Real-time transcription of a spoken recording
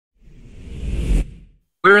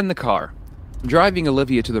We're in the car. I'm driving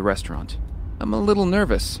Olivia to the restaurant. I'm a little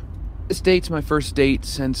nervous. This date's my first date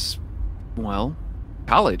since, well,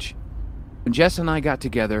 college. When Jess and I got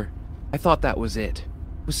together, I thought that was it.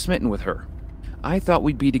 I was smitten with her. I thought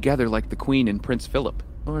we'd be together like the Queen and Prince Philip,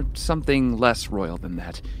 or something less royal than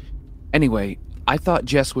that. Anyway, I thought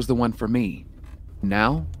Jess was the one for me.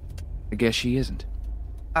 Now, I guess she isn't.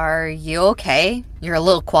 Are you okay? You're a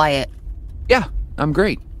little quiet. Yeah, I'm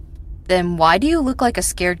great. Then why do you look like a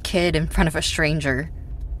scared kid in front of a stranger?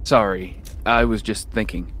 Sorry, I was just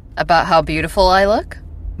thinking. About how beautiful I look?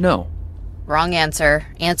 No. Wrong answer.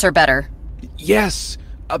 Answer better. Yes,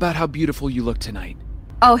 about how beautiful you look tonight.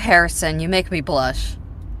 Oh, Harrison, you make me blush.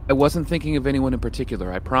 I wasn't thinking of anyone in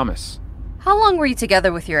particular, I promise. How long were you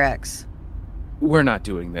together with your ex? We're not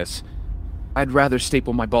doing this. I'd rather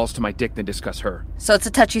staple my balls to my dick than discuss her. So it's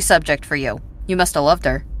a touchy subject for you. You must have loved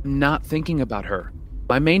her. I'm not thinking about her.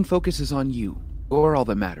 My main focus is on you. You're all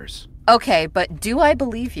that matters. Okay, but do I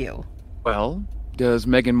believe you? Well, does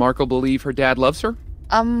Meghan Markle believe her dad loves her?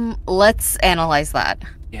 Let's analyze that.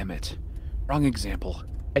 Damn it. Wrong example.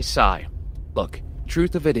 I sigh. Look,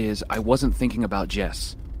 truth of it is, I wasn't thinking about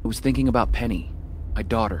Jess. I was thinking about Penny, my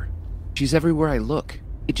daughter. She's everywhere I look.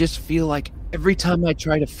 I just feel like every time I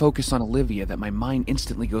try to focus on Olivia that my mind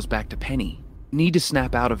instantly goes back to Penny. I need to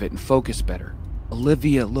snap out of it and focus better.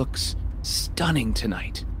 Olivia looks stunning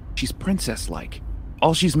tonight. She's princess-like.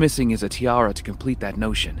 All she's missing is a tiara to complete that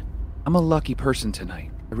notion. I'm a lucky person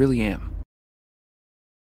tonight. I really am.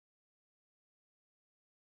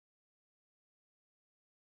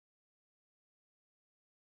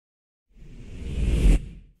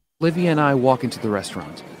 Olivia and I walk into the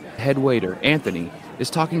restaurant. The head waiter, Anthony,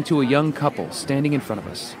 is talking to a young couple standing in front of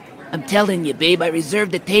us. I'm telling you, babe, I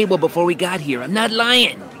reserved a table before we got here. I'm not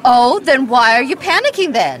lying. Oh, then why are you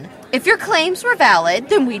panicking then? If your claims were valid,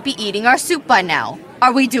 then we'd be eating our soup by now.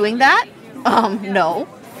 Are we doing that? No,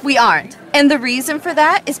 we aren't. And the reason for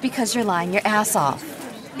that is because you're lying your ass off.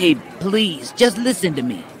 Hey, please, just listen to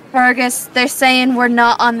me. Fergus, they're saying we're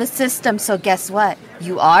not on the system, so guess what?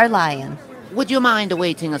 You are lying. Would you mind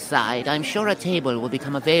waiting aside? I'm sure a table will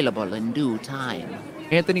become available in due time.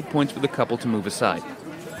 Anthony points for the couple to move aside.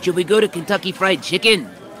 Should we go to Kentucky Fried Chicken?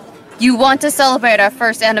 You want to celebrate our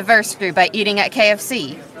first anniversary by eating at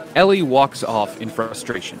KFC? Ellie walks off in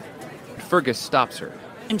frustration. Fergus stops her.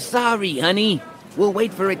 I'm sorry, honey. We'll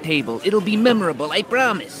wait for a table. It'll be memorable, I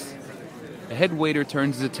promise. The head waiter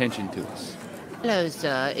turns his attention to us. Hello,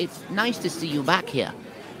 sir. It's nice to see you back here.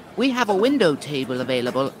 We have a window table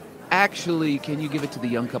available. Actually, can you give it to the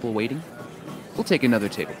young couple waiting? We'll take another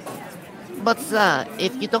table. But, sir,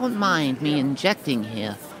 if you don't mind me injecting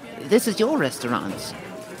here, this is your restaurant.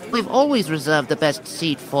 We've always reserved the best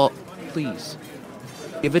seat for... Please,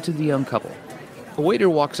 give it to the young couple. A waiter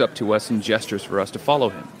walks up to us and gestures for us to follow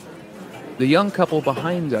him. The young couple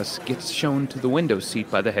behind us gets shown to the window seat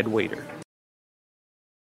by the head waiter.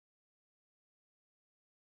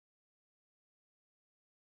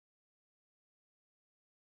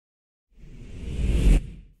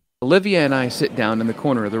 Olivia and I sit down in the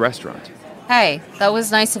corner of the restaurant. Hey, that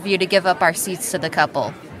was nice of you to give up our seats to the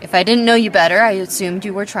couple. If I didn't know you better, I assumed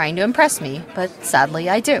you were trying to impress me, but sadly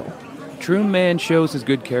I do. True man shows his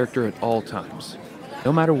good character at all times,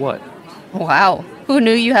 no matter what. Wow, who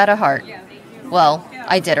knew you had a heart? Well,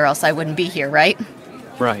 I did or else I wouldn't be here, right?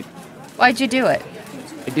 Right. Why'd you do it?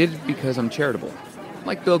 I did it because I'm charitable.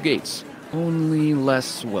 Like Bill Gates, only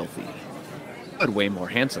less wealthy. But way more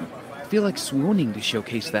handsome. I feel like swooning to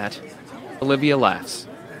showcase that. Olivia laughs.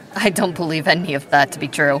 I don't believe any of that to be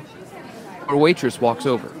true. Our waitress walks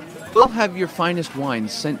over. We'll have your finest wine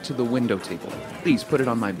sent to the window table. Please put it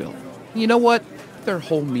on my bill. You know what? Their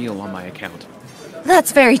whole meal on my account.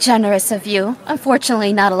 That's very generous of you.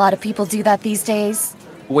 Unfortunately, not a lot of people do that these days.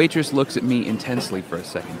 The waitress looks at me intensely for a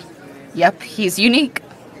second. Yep, he's unique.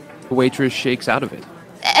 The waitress shakes out of it.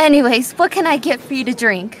 Anyways, what can I get for you to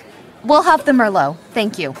drink? We'll have the Merlot,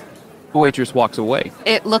 thank you. The waitress walks away.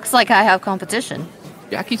 It looks like I have competition.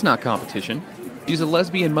 Jackie's not competition. She's a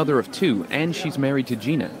lesbian mother of two, and she's married to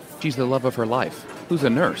Gina. She's the love of her life, who's a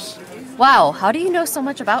nurse. Wow, how do you know so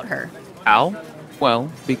much about her? How?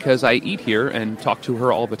 Well, because I eat here and talk to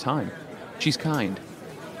her all the time. She's kind.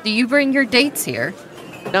 Do you bring your dates here?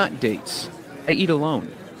 Not dates. I eat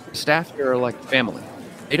alone. The staff here are like family.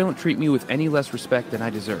 They don't treat me with any less respect than I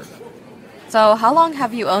deserve. So, how long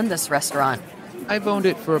have you owned this restaurant? I've owned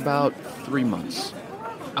it for about 3 months.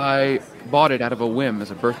 I bought it out of a whim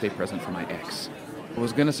as a birthday present for my ex. I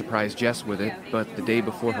was gonna surprise Jess with it, but the day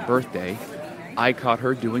before her birthday, I caught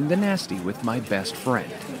her doing the nasty with my best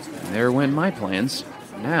friend. And there went my plans.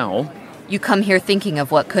 Now... You come here thinking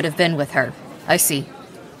of what could have been with her. I see.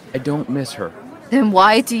 I don't miss her. Then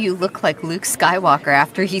why do you look like Luke Skywalker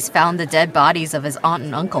after he's found the dead bodies of his aunt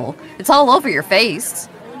and uncle? It's all over your face.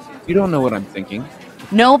 You don't know what I'm thinking.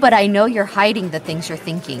 No, but I know you're hiding the things you're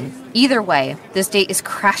thinking. Either way, this date is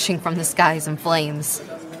crashing from the skies in flames.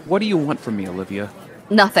 What do you want from me, Olivia?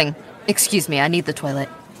 Nothing. Excuse me, I need the toilet.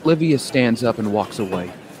 Olivia stands up and walks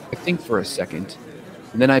away. I think for a second,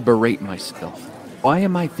 and then I berate myself. Why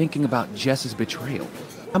am I thinking about Jess's betrayal?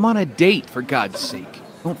 I'm on a date, for God's sake.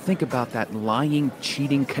 Don't think about that lying,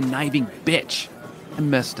 cheating, conniving bitch. I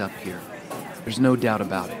messed up here. There's no doubt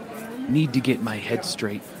about it. Need to get my head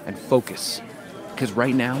straight and focus. Because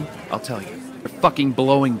right now, I'll tell you, you're fucking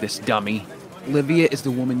blowing this, dummy. Olivia is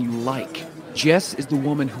the woman you like. Jess is the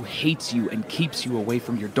woman who hates you and keeps you away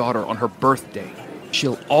from your daughter on her birthday.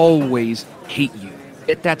 She'll always hate you.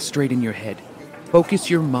 Get that straight in your head. Focus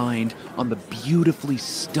your mind on the beautifully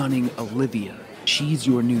stunning Olivia. She's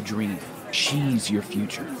your new dream. She's your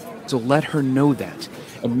future. So let her know that,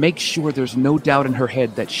 and make sure there's no doubt in her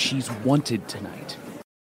head that she's wanted tonight.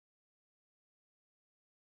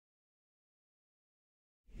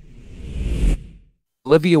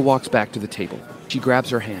 Olivia walks back to the table. She grabs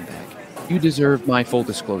her handbag. You deserve my full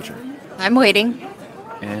disclosure. I'm waiting.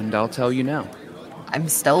 And I'll tell you now. I'm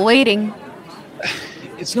still waiting.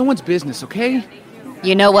 It's no one's business, okay?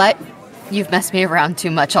 You know what? You've messed me around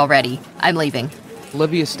too much already. I'm leaving.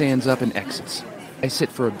 Olivia stands up and exits. I sit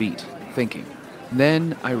for a beat, thinking.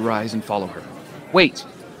 Then I rise and follow her. Wait,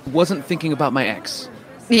 I wasn't thinking about my ex.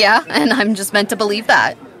 Yeah, and I'm just meant to believe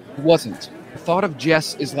that. I wasn't. The thought of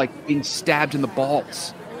Jess is like being stabbed in the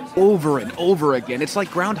balls. Over and over again. It's like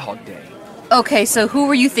Groundhog Day. Okay, so who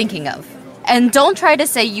were you thinking of? And don't try to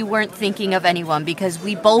say you weren't thinking of anyone because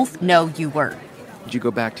we both know you were. Did you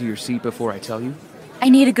go back to your seat before I tell you? I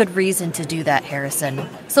need a good reason to do that, Harrison.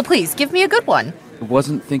 So please, give me a good one. I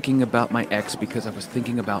wasn't thinking about my ex because I was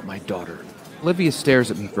thinking about my daughter. Olivia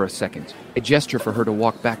stares at me for a second. I gesture for her to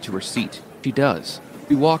walk back to her seat. She does.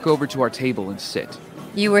 We walk over to our table and sit.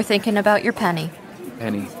 You were thinking about your Penny.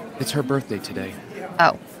 Penny, it's her birthday today.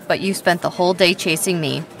 Oh, but you spent the whole day chasing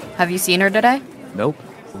me. Have you seen her today? Nope.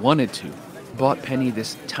 Wanted to. Bought Penny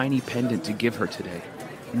this tiny pendant to give her today.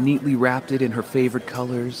 Neatly wrapped it in her favorite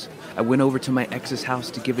colors. I went over to my ex's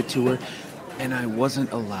house to give it to her, and I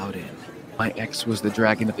wasn't allowed in. My ex was the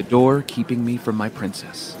dragon at the door, keeping me from my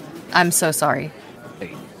princess. I'm so sorry.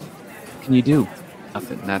 Hey, what can you do?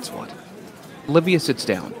 Nothing, that's what. Olivia sits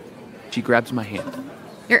down. She grabs my hand.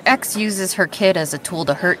 Your ex uses her kid as a tool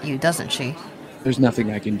to hurt you, doesn't she? There's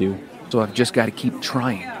nothing I can do, so I've just got to keep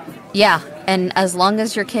trying. Yeah, and as long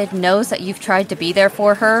as your kid knows that you've tried to be there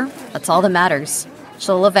for her, that's all that matters.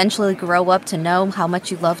 She'll eventually grow up to know how much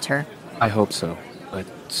you loved her. I hope so, but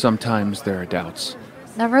sometimes there are doubts.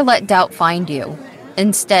 Never let doubt find you.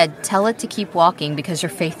 Instead, tell it to keep walking because your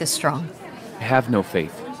faith is strong. I have no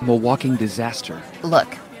faith. I'm a walking disaster.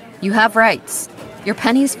 Look, you have rights. You're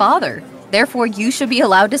Penny's father. Therefore, you should be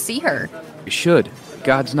allowed to see her. You should.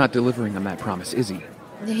 God's not delivering on that promise, is he?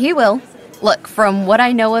 He will. Look, from what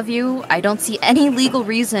I know of you, I don't see any legal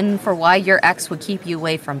reason for why your ex would keep you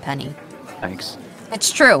away from Penny. Thanks.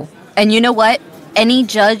 It's true. And you know what? Any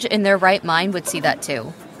judge in their right mind would see that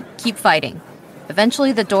too. Keep fighting.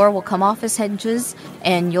 Eventually the door will come off its hinges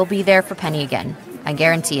and you'll be there for Penny again. I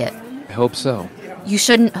guarantee it. I hope so. You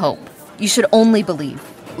shouldn't hope. You should only believe.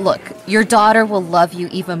 Look, your daughter will love you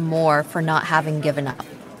even more for not having given up.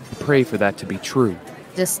 I pray for that to be true.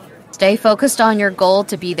 Just stay focused on your goal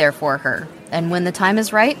to be there for her. And when the time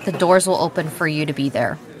is right, the doors will open for you to be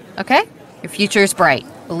there. Okay? Your future is bright.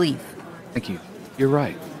 Believe. Thank you. You're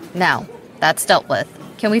right. Now, that's dealt with.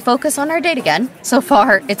 Can we focus on our date again? So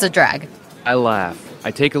far, it's a drag. I laugh.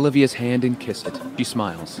 I take Olivia's hand and kiss it. She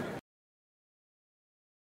smiles.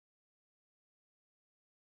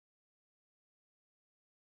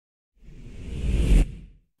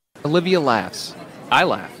 Olivia laughs. I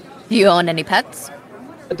laugh. Do you own any pets?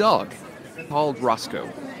 A dog called Roscoe.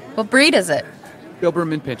 What breed is it?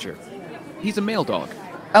 Doberman Pinscher. He's a male dog.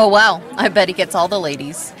 Oh, wow. I bet he gets all the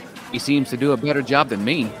ladies. He seems to do a better job than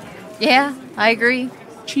me. Yeah, I agree.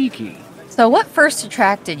 Cheeky. So what first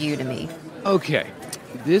attracted you to me? Okay,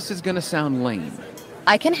 this is gonna sound lame.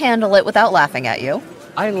 I can handle it without laughing at you.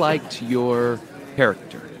 I liked your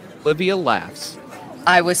character. Olivia laughs.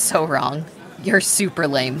 I was so wrong. You're super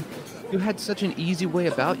lame. You had such an easy way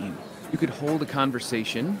about you. You could hold a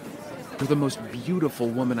conversation. You're the most beautiful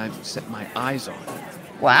woman I've set my eyes on.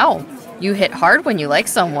 Wow. You hit hard when you like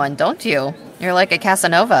someone, don't you? You're like a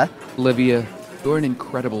Casanova. Olivia, you're an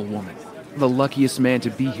incredible woman. The luckiest man to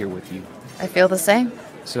be here with you. I feel the same.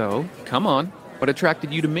 So, come on. What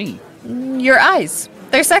attracted you to me? Your eyes.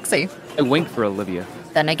 They're sexy. I winked for Olivia.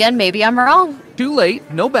 Then again, maybe I'm wrong. Too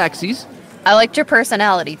late, no backsies. I liked your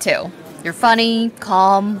personality, too. You're funny,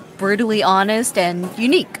 calm, brutally honest, and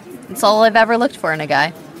unique. It's all I've ever looked for in a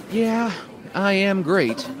guy. Yeah, I am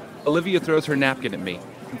great. Olivia throws her napkin at me.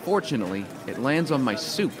 Unfortunately, it lands on my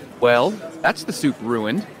soup. Well, that's the soup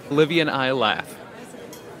ruined. Olivia and I laugh.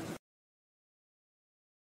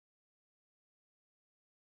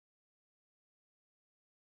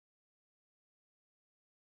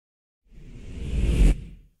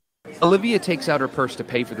 Olivia takes out her purse to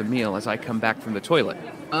pay for the meal as I come back from the toilet.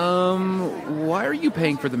 Why are you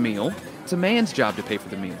paying for the meal? It's a man's job to pay for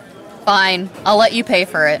the meal. Fine, I'll let you pay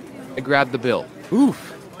for it. I grab the bill.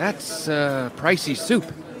 Oof, that's, pricey soup.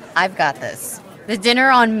 I've got this. The dinner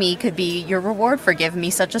on me could be your reward for giving me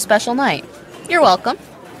such a special night. You're welcome.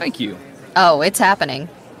 Thank you. Oh, it's happening.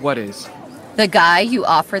 What is? The guy you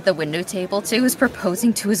offered the window table to is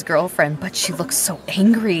proposing to his girlfriend, but she looks so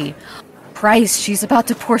angry. Christ, she's about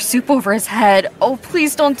to pour soup over his head. Oh,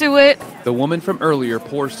 please don't do it. The woman from earlier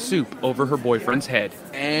pours soup over her boyfriend's head.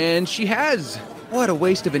 And she has. What a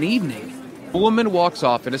waste of an evening. The woman walks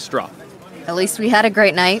off in a straw. At least we had a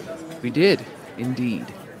great night. We did, indeed.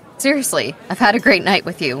 Seriously, I've had a great night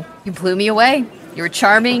with you. You blew me away. You were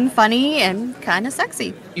charming, funny, and kind of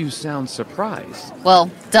sexy. You sound surprised. Well,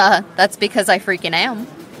 duh. That's because I freaking am.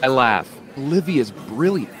 I laugh. Olivia's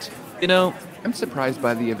brilliant. You know, I'm surprised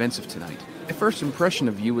by the events of tonight. My first impression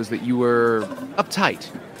of you was that you were uptight.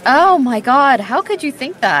 Oh my god, how could you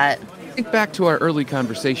think that? Think back to our early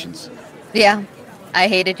conversations. Yeah, I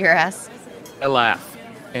hated your ass. I laugh.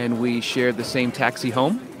 And we shared the same taxi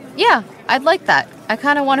home? Yeah, I'd like that. I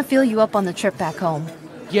kind of want to feel you up on the trip back home.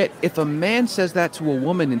 Yet, if a man says that to a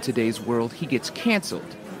woman in today's world, he gets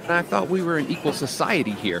canceled. And I thought we were an equal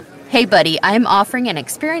society here. Hey buddy, I'm offering an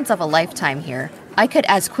experience of a lifetime here. I could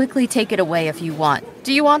as quickly take it away if you want.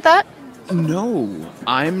 Do you want that? No,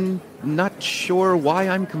 I'm not sure why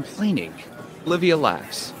I'm complaining. Olivia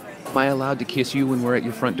laughs. Am I allowed to kiss you when we're at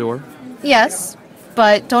your front door? Yes,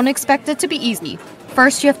 but don't expect it to be easy.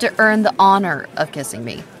 First, you have to earn the honor of kissing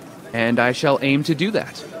me. And I shall aim to do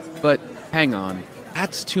that. But hang on,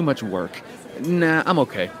 that's too much work. Nah, I'm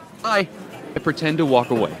okay. Bye. I pretend to walk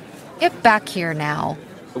away. Get back here now.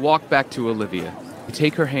 I walk back to Olivia. I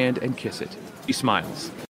take her hand and kiss it. She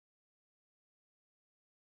smiles.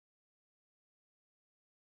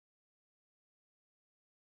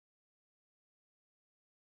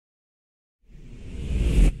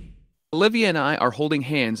 Olivia and I are holding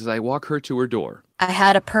hands as I walk her to her door. I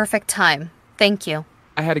had a perfect time. Thank you.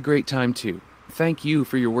 I had a great time too. Thank you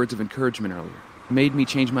for your words of encouragement earlier. It made me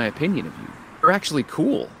change my opinion of you. You're actually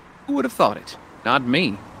cool. Who would have thought it? Not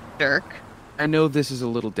me. Jerk. I know this is a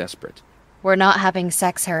little desperate. We're not having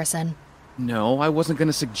sex, Harrison. No, I wasn't going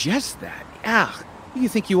to suggest that. Who do you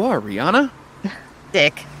think you are, Rihanna?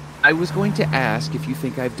 Dick. I was going to ask if you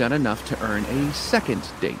think I've done enough to earn a second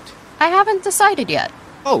date. I haven't decided yet.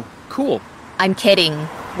 Oh, cool. I'm kidding.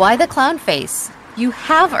 Why the clown face? You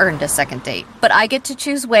have earned a second date, but I get to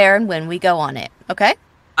choose where and when we go on it, okay?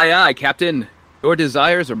 Aye, aye, Captain. Your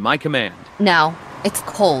desires are my command. Now, it's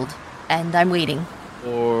cold, and I'm waiting.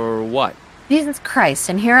 Or what? Jesus Christ,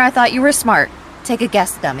 and here I thought you were smart. Take a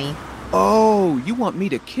guess, dummy. Oh, you want me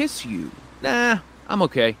to kiss you? Nah, I'm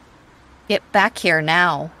okay. Get back here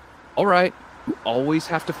now. All right. You always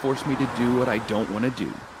have to force me to do what I don't want to do.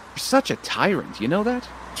 You're such a tyrant, you know that?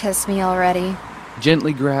 Kiss me already.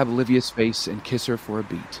 Gently grab Olivia's face and kiss her for a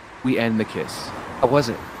beat. We end the kiss. How was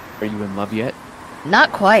it? Are you in love yet?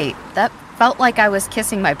 Not quite. That felt like I was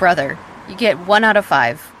kissing my brother. You get 1 out of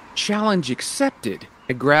 5. Challenge accepted.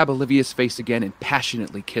 I grab Olivia's face again and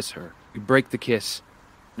passionately kiss her. We break the kiss,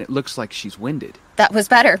 and it looks like she's winded. That was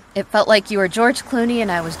better. It felt like you were George Clooney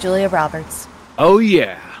and I was Julia Roberts. Oh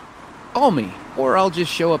yeah. Call me, or I'll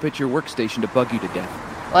just show up at your workstation to bug you to death.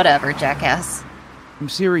 Whatever, jackass. I'm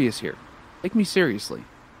serious here. Take me seriously.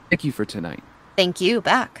 Thank you for tonight. Thank you,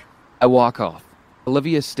 back. I walk off.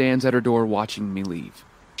 Olivia stands at her door watching me leave.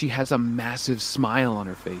 She has a massive smile on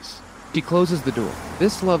her face. She closes the door.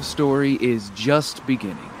 This love story is just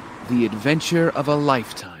beginning. The adventure of a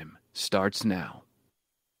lifetime starts now.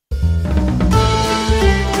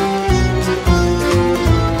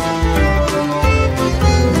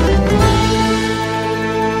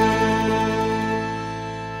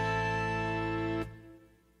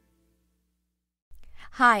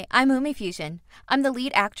 Hi, I'm Umi Fusion. I'm the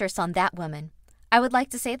lead actress on That Woman. I would like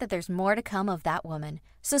to say that there's more to come of That Woman,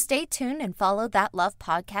 so stay tuned and follow That Love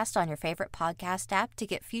podcast on your favorite podcast app to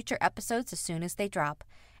get future episodes as soon as they drop.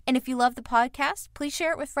 And if you love the podcast, please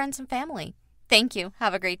share it with friends and family. Thank you.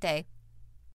 Have a great day.